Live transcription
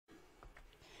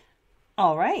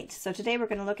All right, so today we're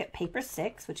going to look at paper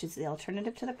 6, which is the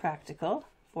alternative to the practical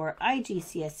for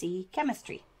IGCSE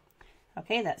Chemistry.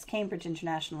 Okay, that's Cambridge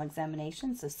International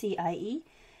Examination, so CIE,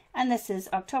 and this is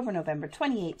October-November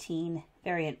 2018,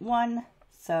 variant 1,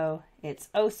 so it's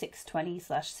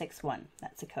 0620/61.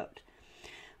 That's a code.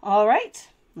 All right,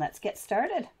 let's get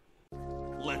started.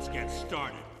 Let's get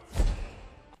started.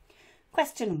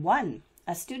 Question 1.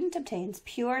 A student obtains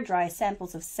pure dry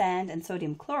samples of sand and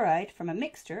sodium chloride from a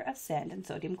mixture of sand and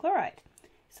sodium chloride.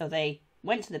 So they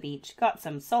went to the beach, got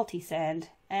some salty sand,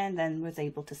 and then was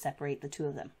able to separate the two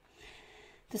of them.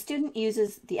 The student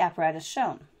uses the apparatus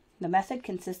shown. The method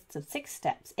consists of 6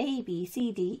 steps, A, B,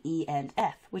 C, D, E, and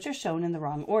F, which are shown in the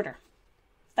wrong order.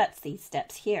 That's these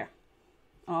steps here.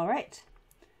 All right.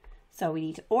 So we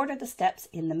need to order the steps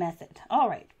in the method. All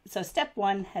right. So step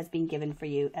 1 has been given for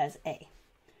you as A.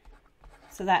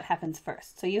 So that happens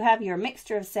first. So you have your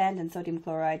mixture of sand and sodium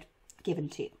chloride given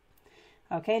to you.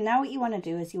 Okay, now what you want to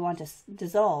do is you want to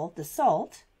dissolve the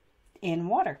salt in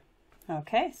water.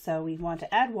 Okay, so we want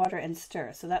to add water and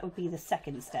stir. So that would be the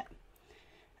second step.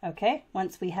 Okay,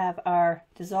 once we have our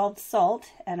dissolved salt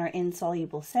and our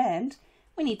insoluble sand,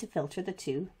 we need to filter the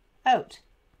two out.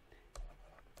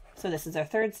 So this is our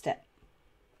third step.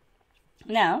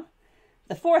 Now,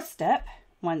 the fourth step,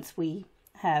 once we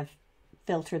have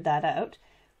filtered that out,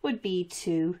 would be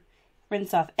to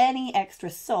rinse off any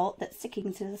extra salt that's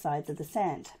sticking to the sides of the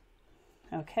sand.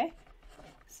 Okay,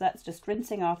 so that's just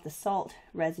rinsing off the salt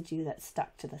residue that's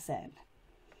stuck to the sand.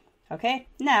 Okay,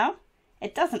 now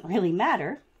it doesn't really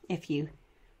matter if you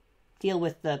deal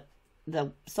with the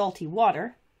salty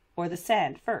water or the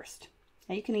sand first.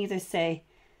 Now you can either say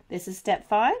this is step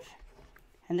 5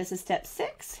 and this is step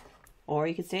 6, or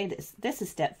you could say this is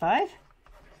step 5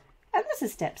 and this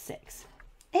is step 6.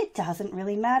 It doesn't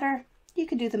really matter. You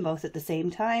can do them both at the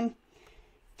same time.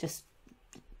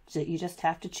 You just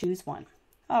have to choose one.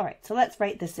 All right, so let's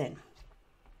write this in.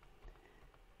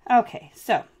 Okay,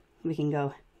 so we can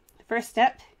go, the first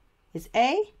step is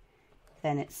A,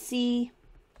 then it's C,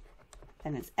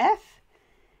 then it's F,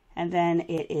 and then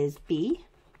it is B,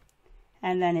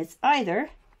 and then it's either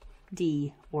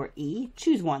D or E.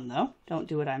 Choose one though, don't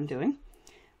do what I'm doing.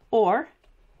 Or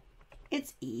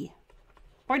it's E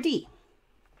or D.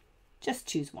 Just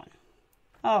choose one.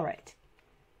 All right.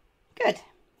 Good.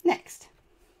 Next.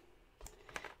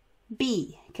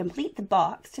 B. Complete the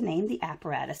box to name the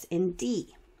apparatus in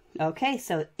D. Okay,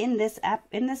 so in this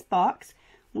box,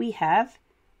 we have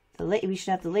we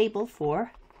should have the label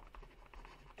for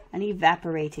an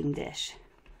evaporating dish.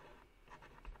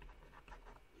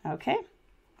 Okay,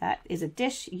 that is a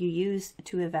dish you use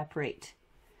to evaporate.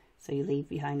 So you leave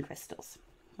behind crystals.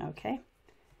 Okay,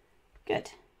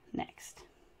 good. Next.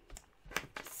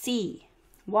 C.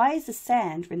 Why is the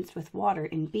sand rinsed with water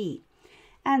in B?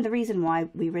 And the reason why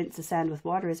we rinse the sand with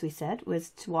water, as we said,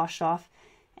 was to wash off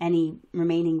any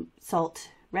remaining salt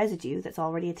residue that's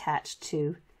already attached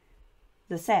to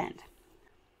the sand.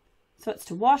 So it's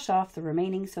to wash off the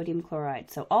remaining sodium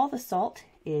chloride. So all the salt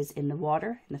is in the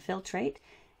water, in the filtrate,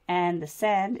 and the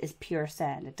sand is pure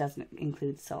sand. It doesn't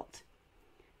include salt.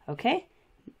 Okay?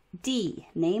 D.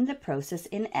 Name the process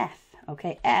in F.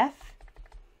 Okay, F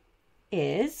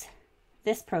is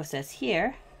this process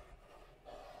here,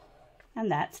 and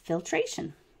that's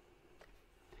filtration.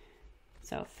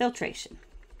 So filtration.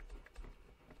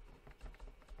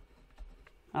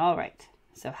 All right,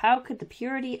 so how could the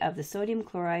purity of the sodium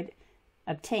chloride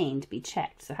obtained be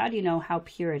checked? So how do you know how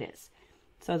pure it is?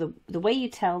 So the way you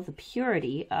tell the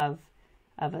purity of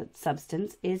a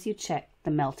substance is you check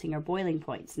the melting or boiling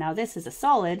points. Now this is a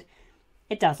solid,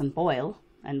 it doesn't boil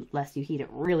unless you heat it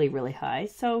really, really high,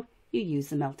 so you use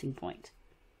the melting point.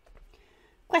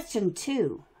 Question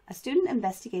 2. A student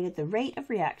investigated the rate of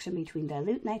reaction between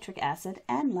dilute nitric acid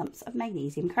and lumps of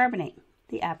magnesium carbonate.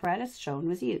 The apparatus shown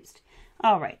was used.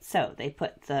 All right, so they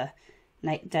put the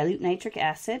dilute nitric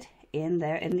acid in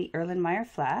there in the Erlenmeyer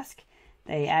flask.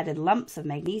 They added lumps of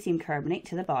magnesium carbonate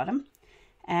to the bottom,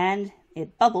 and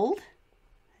it bubbled.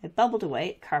 It bubbled away.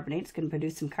 It carbonates, can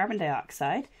produce some carbon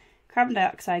dioxide. Carbon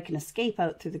dioxide can escape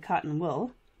out through the cotton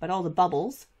wool, but all the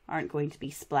bubbles aren't going to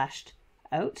be splashed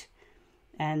out,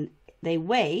 and they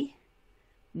weigh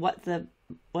what the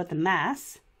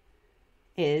mass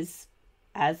is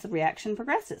as the reaction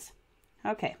progresses.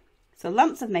 Okay, so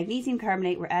lumps of magnesium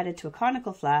carbonate were added to a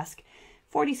conical flask.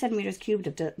 40 centimeters cubed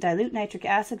of dilute nitric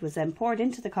acid was then poured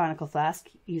into the conical flask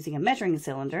using a measuring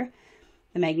cylinder.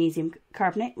 The magnesium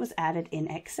carbonate was added in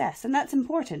excess, and that's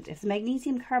important. If the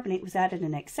magnesium carbonate was added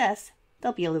in excess,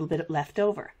 there'll be a little bit left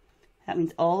over. That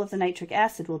means all of the nitric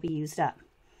acid will be used up.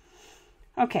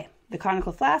 Okay, The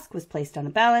conical flask was placed on a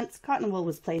balance, cotton wool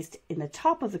was placed in the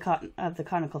top of the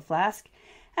conical flask,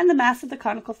 and the mass of the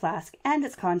conical flask and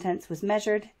its contents was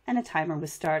measured, and a timer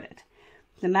was started.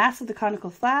 The mass of the conical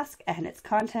flask and its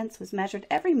contents was measured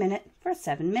every minute for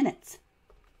 7 minutes.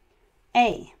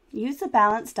 A. Use the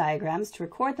balance diagrams to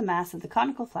record the mass of the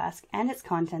conical flask and its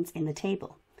contents in the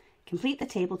table. Complete the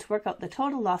table to work out the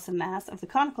total loss of mass of the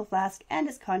conical flask and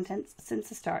its contents since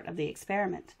the start of the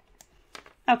experiment.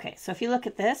 Okay, so if you look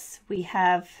at this, we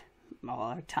have all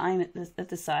our time at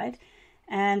the side.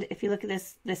 And if you look at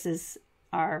this, this is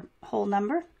our whole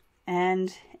number,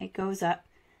 and it goes up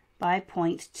by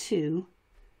 0.2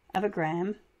 of a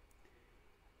gram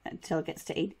until it gets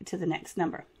to the next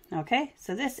number. Okay,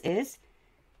 so this is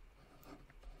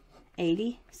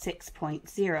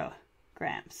 86.0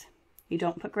 grams. You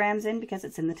don't put grams in because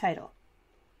it's in the title.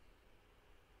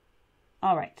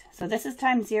 All right, so this is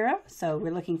times 0, so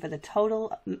we're looking for the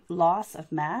total loss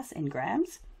of mass in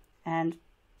grams. And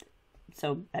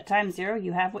so at times 0,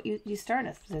 you have what you start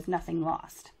with. There's nothing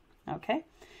lost. Okay,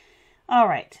 all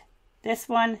right. This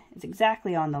one is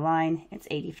exactly on the line. It's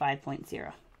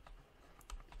 85.0.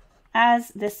 As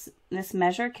this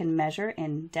measure can measure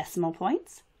in decimal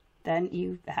points, then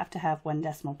you have to have 1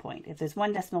 decimal point. If there's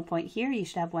 1 decimal point here, you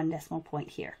should have 1 decimal point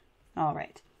here. All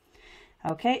right.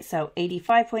 Okay, so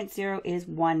 85.0 is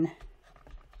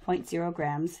 1.0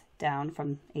 grams down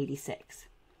from 86.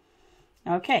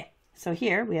 Okay, so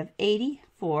here we have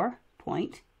 84.4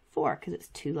 because it's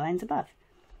 2 lines above.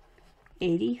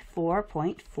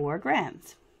 84.4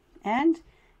 grams. And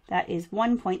that is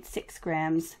 1.6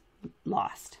 grams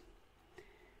lost.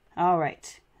 All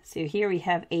right. So here we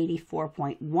have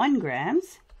 84.1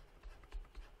 grams.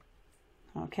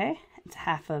 Okay, it's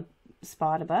half a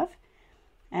spot above.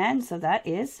 And so that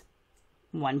is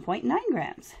 1.9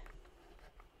 grams.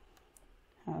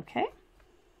 Okay.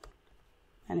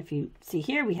 And if you see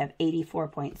here, we have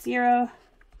 84.0.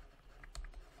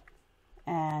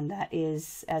 And that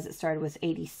is, as it started with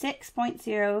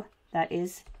 86.0, that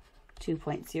is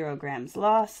 2.0 grams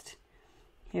lost.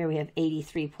 Here we have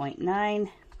 83.9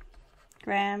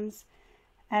 grams,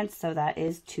 and so that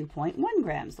is 2.1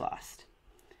 grams lost.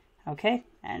 Okay,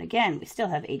 and again we still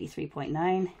have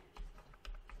 83.9,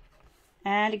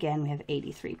 and again we have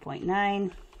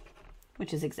 83.9,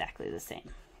 which is exactly the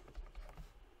same.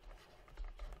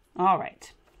 All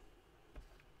right.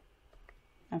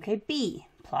 Okay, B,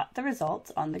 plot the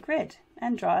results on the grid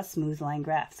and draw a smooth line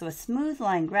graph. So a smooth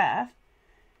line graph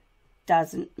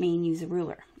doesn't mean use a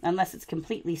ruler. Unless it's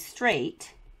completely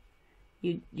straight,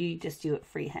 you just do it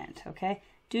freehand, okay?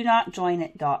 Do not join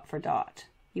it dot for dot.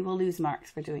 You will lose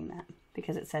marks for doing that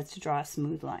because it says to draw a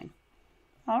smooth line.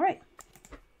 All right.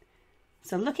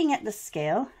 So looking at the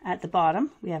scale at the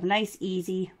bottom, we have nice,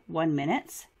 easy 1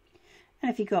 minutes.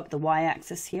 And if you go up the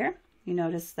y-axis here, you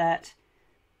notice that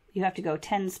you have to go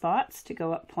 10 spots to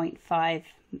go up 0.5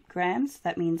 grams.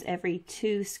 That means every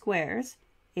 2 squares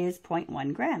is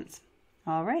 0.1 grams.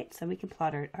 All right, so we can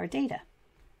plot our data.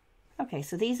 Okay,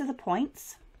 so these are the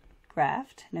points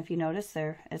graphed, and if you notice,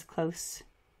 they're as close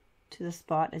to the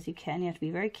spot as you can. You have to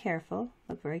be very careful,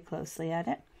 look very closely at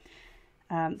it.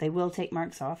 They will take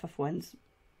marks off if one's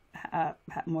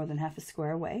more than half a square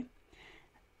away.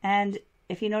 And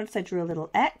if you notice, I drew a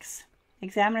little X.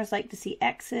 Examiners like to see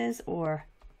X's or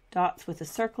dots with a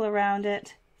circle around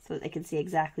it so that they can see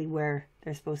exactly where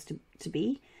they're supposed to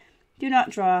be. Do not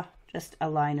draw just a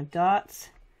line of dots,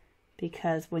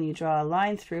 because when you draw a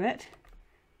line through it,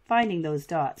 finding those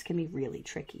dots can be really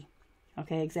tricky.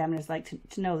 Okay, examiners like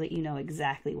to know that you know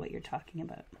exactly what you're talking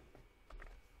about.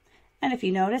 And if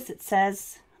you notice, it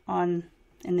says in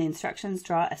the instructions,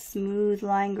 draw a smooth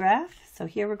line graph. So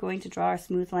here we're going to draw our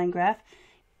smooth line graph.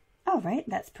 All right,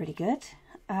 that's pretty good.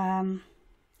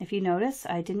 If you notice,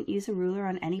 I didn't use a ruler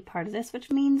on any part of this, which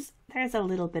means there's a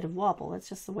little bit of wobble. It's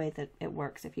just the way that it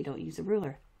works if you don't use a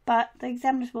ruler. But the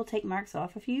examiners will take marks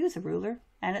off if you use a ruler,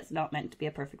 and it's not meant to be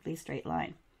a perfectly straight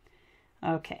line.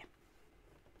 Okay,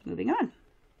 moving on.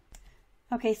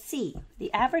 Okay, C,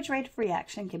 the average rate of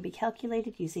reaction can be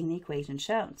calculated using the equation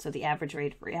shown. So the average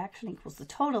rate of reaction equals the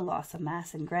total loss of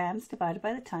mass in grams divided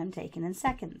by the time taken in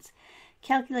seconds.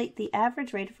 Calculate the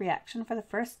average rate of reaction for the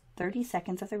first 30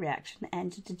 seconds of the reaction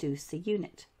and to deduce the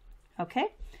unit.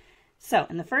 Okay, so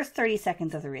in the first 30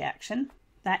 seconds of the reaction,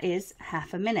 that is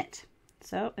half a minute.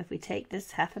 So if we take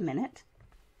this half a minute,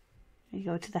 we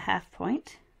go to the half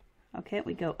point. Okay,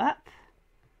 we go up.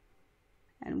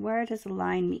 And where does the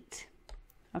line meet?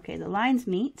 Okay, the lines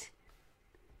meet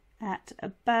at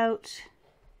about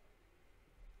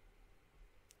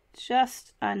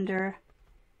just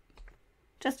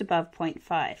above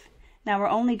 0.5. Now we're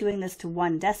only doing this to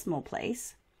 1 decimal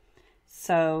place.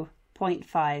 So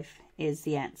 0.5 is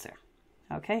the answer.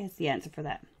 Okay, it's the answer for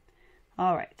that.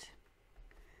 All right.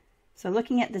 So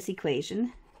looking at this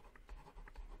equation,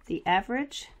 the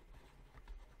average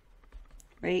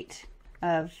rate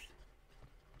of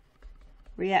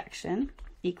reaction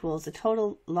equals the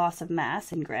total loss of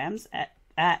mass in grams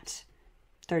at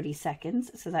 30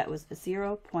 seconds. So that was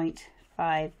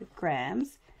 0.5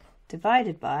 grams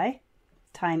divided by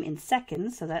time in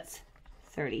seconds. So that's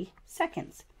 30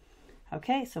 seconds.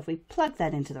 Okay, so if we plug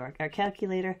that into our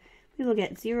calculator, we will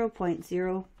get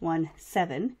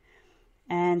 0.017,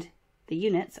 and the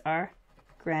units are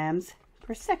grams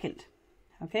per second.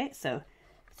 Okay, so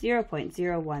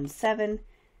 0.017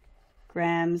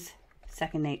 grams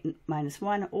second minus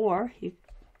 1, or you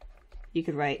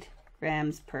could write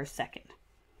grams per second.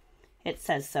 It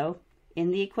says so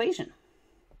in the equation.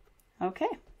 Okay,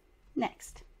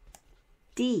 next.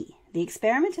 D. The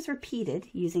experiment is repeated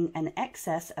using an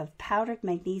excess of powdered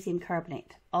magnesium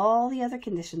carbonate. All the other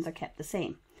conditions are kept the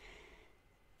same.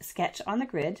 Sketch on the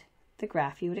grid the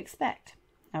graph you would expect.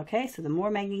 Okay, so the more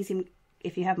magnesium,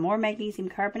 if you have more magnesium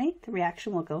carbonate, the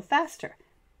reaction will go faster.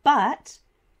 But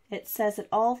it says that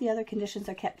all the other conditions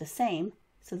are kept the same,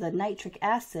 so the nitric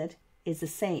acid is the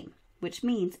same, which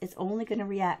means it's only going to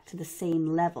react to the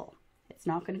same level. It's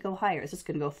not going to go higher. It's just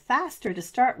going to go faster to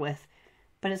start with,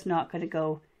 but it's not going to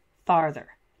go farther.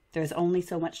 There's only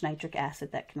so much nitric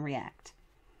acid that can react.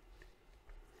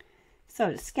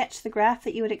 So to sketch the graph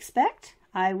that you would expect,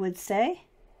 I would say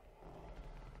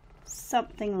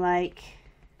something like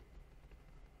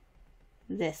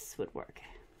this would work.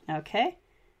 Okay,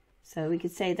 so we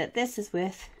could say that this is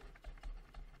with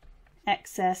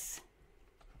excess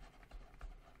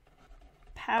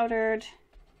powdered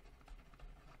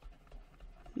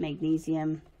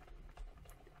magnesium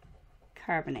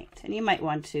carbonate, and you might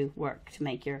want to work to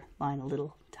make your line a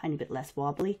little tiny bit less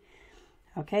wobbly.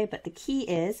 Okay, but the key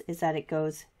is that it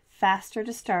goes faster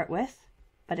to start with,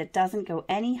 but it doesn't go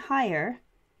any higher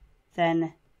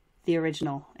than the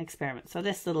original experiment. So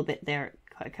this little bit there,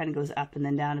 it kind of goes up and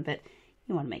then down a bit.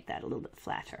 You want to make that a little bit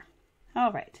flatter.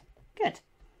 All right, good.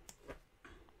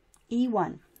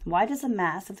 E1. Why does the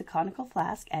mass of the conical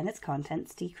flask and its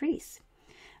contents decrease?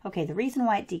 Okay, the reason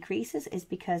why it decreases is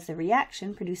because the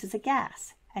reaction produces a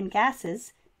gas, and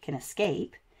gases can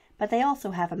escape, but they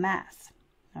also have a mass.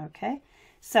 Okay,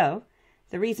 so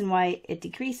the reason why it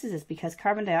decreases is because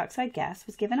carbon dioxide gas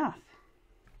was given off.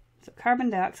 So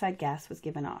carbon dioxide gas was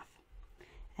given off.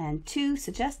 And 2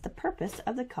 suggests the purpose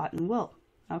of the cotton wool.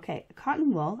 Okay,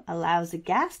 cotton wool allows the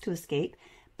gas to escape,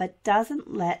 but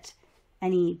doesn't let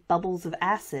any bubbles of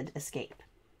acid escape.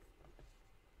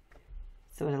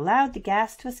 So it allowed the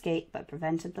gas to escape, but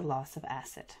prevented the loss of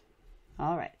acid.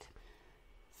 All right.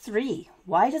 3.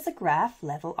 Why does a graph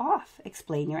level off?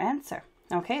 Explain your answer.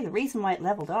 Okay, the reason why it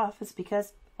leveled off is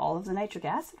because all of the nitric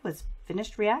acid was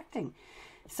finished reacting.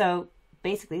 So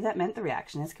basically that meant the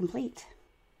reaction is complete.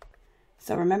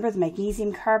 So remember, the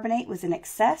magnesium carbonate was in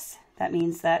excess. That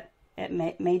means that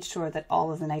it made sure that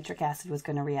all of the nitric acid was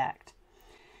going to react.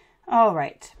 All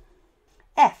right.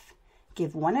 F.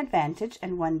 Give one advantage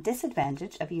and one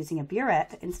disadvantage of using a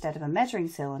burette instead of a measuring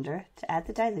cylinder to add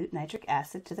the dilute nitric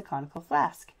acid to the conical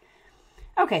flask.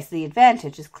 Okay, so the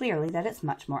advantage is clearly that it's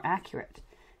much more accurate.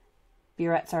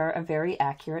 Burettes are a very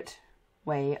accurate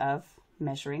way of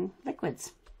measuring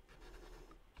liquids.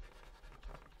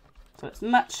 So it's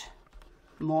much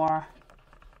more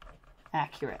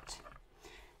accurate.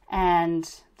 And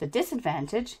the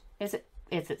disadvantage is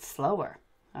it's slower.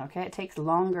 Okay, it takes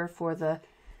longer for the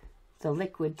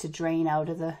liquid to drain out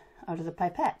of the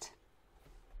pipette.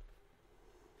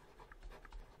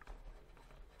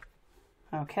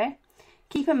 Okay,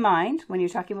 keep in mind when you're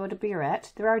talking about a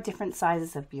burette, there are different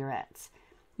sizes of burettes.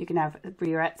 You can have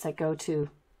burettes that go to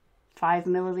 5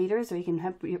 milliliters, or you can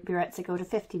have burettes that go to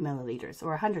 50 milliliters or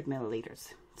 100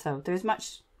 milliliters. So there's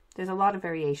a lot of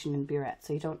variation in burettes.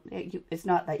 So it's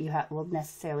not that you will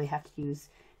necessarily have to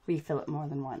refill it more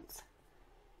than once.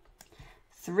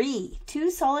 3. 2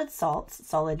 solid salts,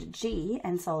 solid G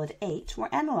and solid H,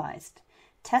 were analyzed.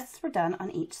 Tests were done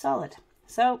on each solid.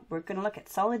 So we're going to look at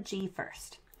solid G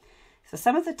first. So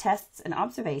some of the tests and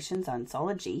observations on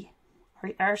solid G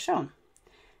are shown.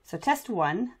 So test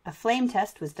 1, a flame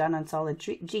test, was done on solid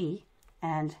G,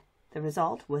 and the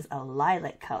result was a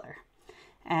lilac color.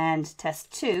 And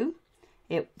test 2,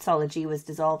 solid G was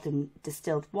dissolved in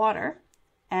distilled water,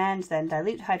 and then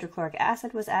dilute hydrochloric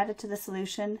acid was added to the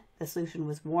solution. The solution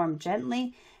was warmed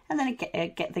gently, and then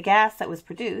the gas that was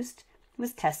produced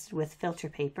was tested with filter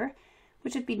paper,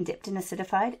 which had been dipped in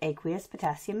acidified aqueous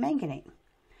potassium manganate.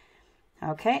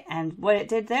 Okay, and what it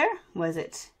did there was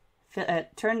it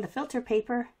turn the filter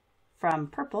paper from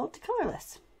purple to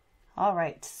colorless. All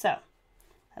right, so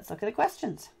let's look at the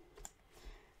questions.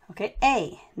 Okay,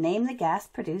 A, name the gas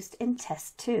produced in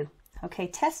test 2. Okay,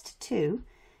 test 2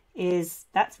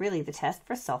 that's really the test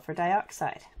for sulfur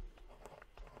dioxide.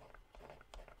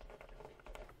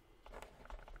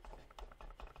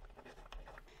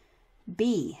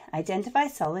 B, identify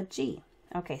solid G.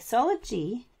 Okay, solid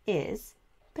G is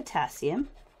potassium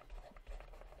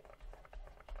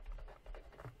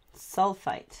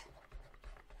sulfite.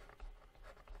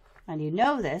 And you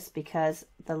know this because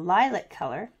the lilac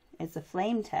color is the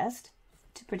flame test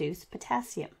to produce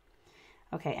potassium.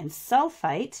 Okay, and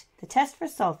sulfite, the test for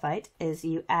sulfite is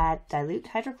you add dilute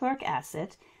hydrochloric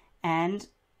acid and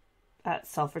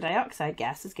sulfur dioxide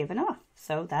gas is given off.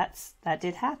 So that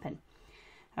did happen.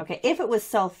 Okay, if it was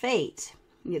sulfate,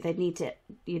 you'd need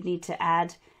to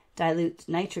add dilute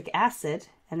nitric acid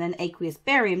and then aqueous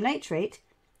barium nitrate,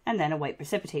 and then a white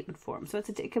precipitate would form. So it's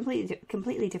a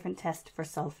completely different test for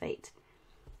sulfate.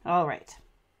 All right.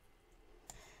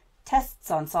 Tests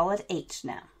on solid H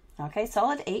now. Okay,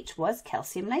 solid H was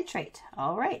calcium nitrate.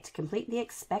 All right, complete the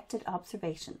expected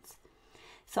observations.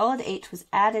 Solid H was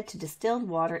added to distilled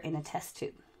water in a test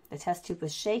tube. The test tube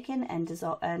was shaken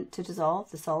to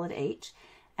dissolve the solid H,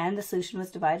 and the solution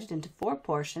was divided into 4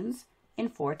 portions in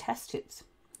 4 test tubes.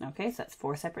 Okay, so that's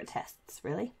 4 separate tests,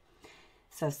 really.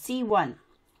 So C1,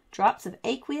 drops of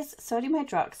aqueous sodium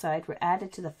hydroxide were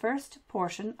added to the first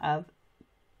portion of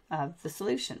the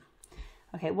solution.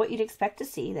 Okay, what you'd expect to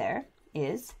see there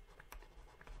is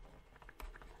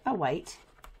a white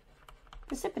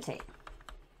precipitate.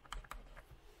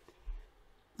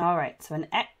 All right, so an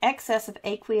excess of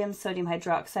aqueous sodium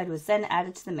hydroxide was then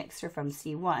added to the mixture from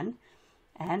C1.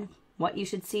 And what you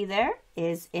should see there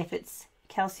is if it's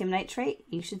calcium nitrate,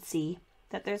 you should see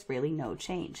that there's really no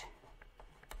change.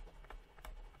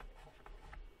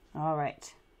 All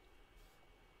right.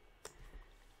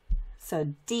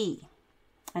 So D,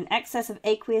 an excess of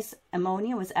aqueous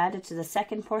ammonia was added to the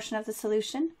second portion of the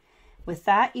solution. With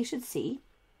that, you should see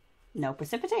no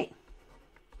precipitate.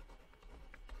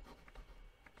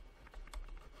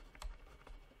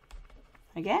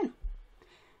 Again.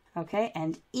 Okay,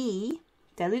 and E,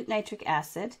 dilute nitric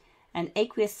acid and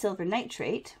aqueous silver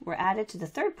nitrate were added to the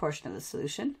third portion of the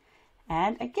solution.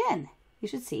 And again, you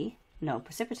should see no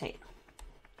precipitate.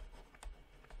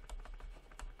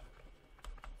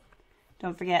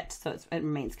 Don't forget, so it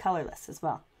remains colorless as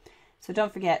well. So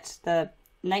don't forget the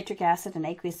nitric acid and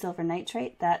aqueous silver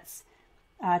nitrate, that's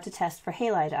to test for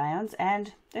halide ions,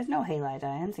 and there's no halide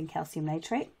ions in calcium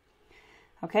nitrate.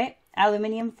 Okay,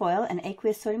 aluminium foil and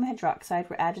aqueous sodium hydroxide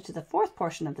were added to the fourth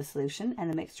portion of the solution, and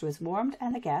the mixture was warmed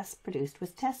and the gas produced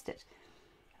was tested.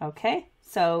 Okay,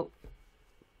 so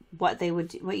what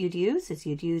you'd use is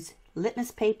you'd use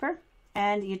litmus paper,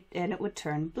 and it would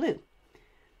turn blue.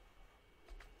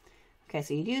 Okay,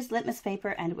 so you'd use litmus paper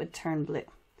and it would turn blue.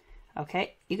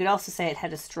 Okay, you could also say it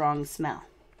had a strong smell.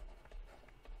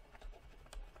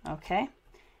 Okay,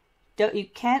 you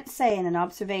can't say in an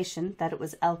observation that it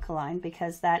was alkaline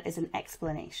because that is an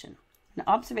explanation. An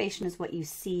observation is what you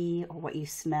see or what you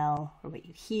smell or what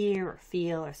you hear or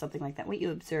feel or something like that, what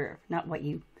you observe, not what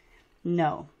you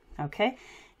know. Okay,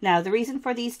 now the reason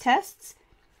for these tests,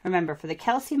 remember, for the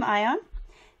calcium ion,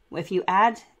 if you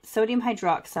add sodium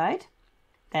hydroxide,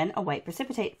 then a white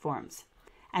precipitate forms.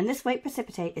 And this white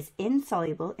precipitate is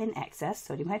insoluble in excess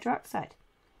sodium hydroxide.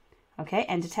 Okay,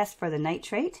 and to test for the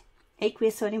nitrate,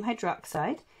 aqueous sodium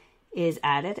hydroxide is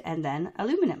added and then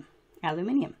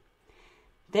aluminium.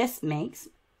 This makes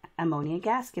ammonia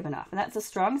gas given off. And that's a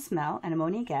strong smell, and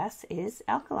ammonia gas is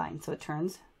alkaline, so it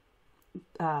turns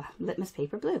litmus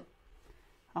paper blue.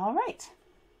 All right,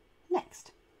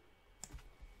 next.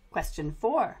 Question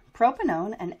 4.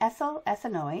 Propanone and ethyl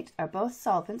ethanoate are both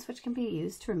solvents which can be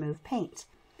used to remove paint.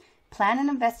 Plan an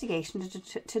investigation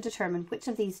to determine which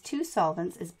of these 2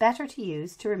 solvents is better to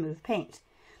use to remove paint.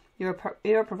 You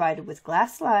are provided with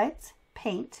glass slides,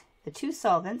 paint, the 2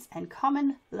 solvents, and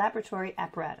common laboratory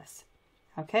apparatus.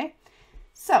 Okay,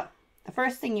 so the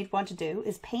first thing you'd want to do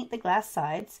is paint the glass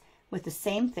sides with the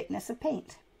same thickness of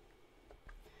paint.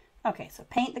 Okay, so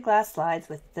paint the glass slides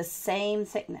with the same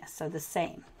thickness, so the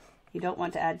same. You don't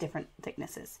want to add different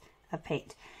thicknesses of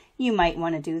paint. You might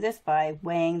want to do this by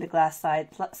weighing the glass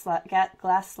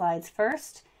slides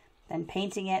first, then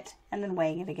painting it, and then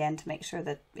weighing it again to make sure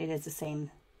that it is the same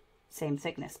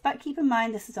thickness. But keep in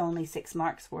mind this is only 6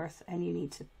 marks worth, and you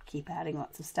need to keep adding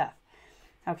lots of stuff.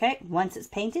 Okay, once it's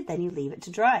painted, then you leave it to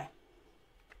dry.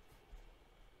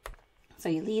 So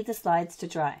you leave the slides to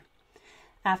dry.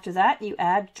 After that, you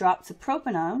add drops of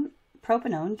propanone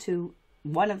to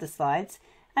one of the slides,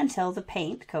 until the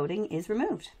paint coating is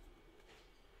removed.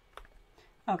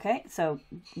 Okay, so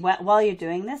while you're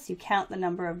doing this, you count the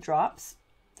number of drops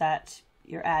that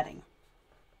you're adding.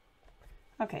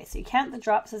 Okay, so you count the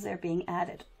drops as they're being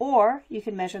added, or you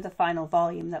can measure the final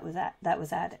volume that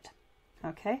was added.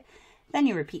 Okay, then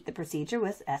you repeat the procedure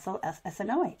with ethyl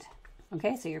ethanoate.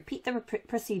 Okay, so you repeat the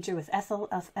procedure with ethyl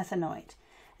ethanoate,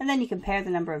 and then you compare the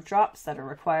number of drops that are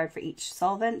required for each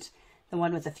solvent. The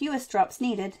one with the fewest drops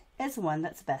needed is the one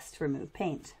that's best to remove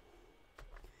paint.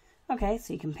 Okay,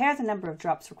 so you compare the number of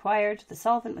drops required. The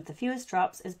solvent with the fewest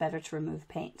drops is better to remove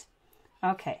paint.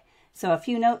 Okay, so a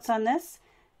few notes on this.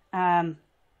 When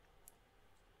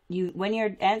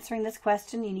you're answering this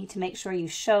question, you need to make sure you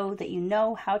show that you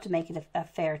know how to make it a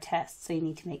fair test. So you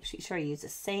need to make sure you use the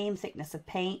same thickness of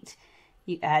paint.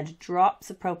 You add drops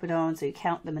of propanone, so you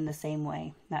count them in the same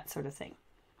way, that sort of thing.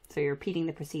 So you're repeating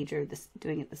the procedure,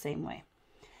 doing it the same way.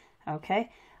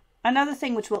 Okay. Another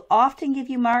thing which will often give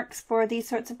you marks for these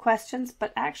sorts of questions,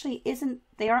 but actually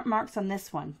they aren't marks on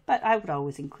this one, but I would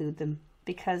always include them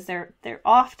because they're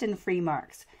often free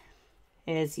marks,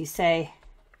 is you say,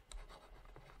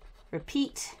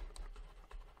 repeat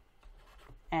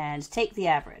and take the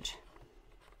average.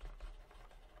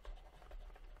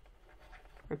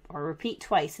 Or repeat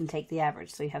twice and take the average,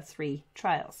 so you have 3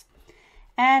 trials.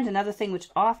 And another thing which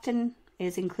often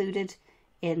is included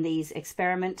in these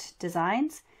experiment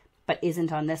designs, but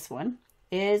isn't on this one,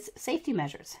 is safety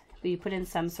measures. You put in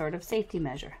some sort of safety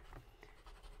measure.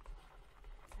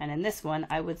 And in this one,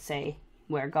 I would say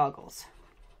wear goggles,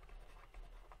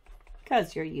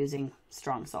 because you're using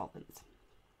strong solvents.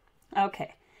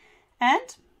 Okay,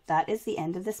 and that is the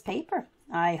end of this paper.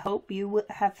 I hope you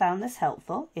have found this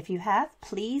helpful. If you have,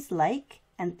 please like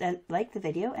the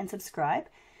video and subscribe.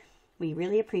 We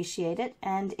really appreciate it.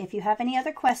 And if you have any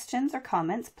other questions or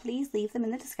comments, please leave them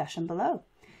in the discussion below.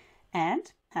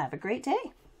 And have a great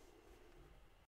day.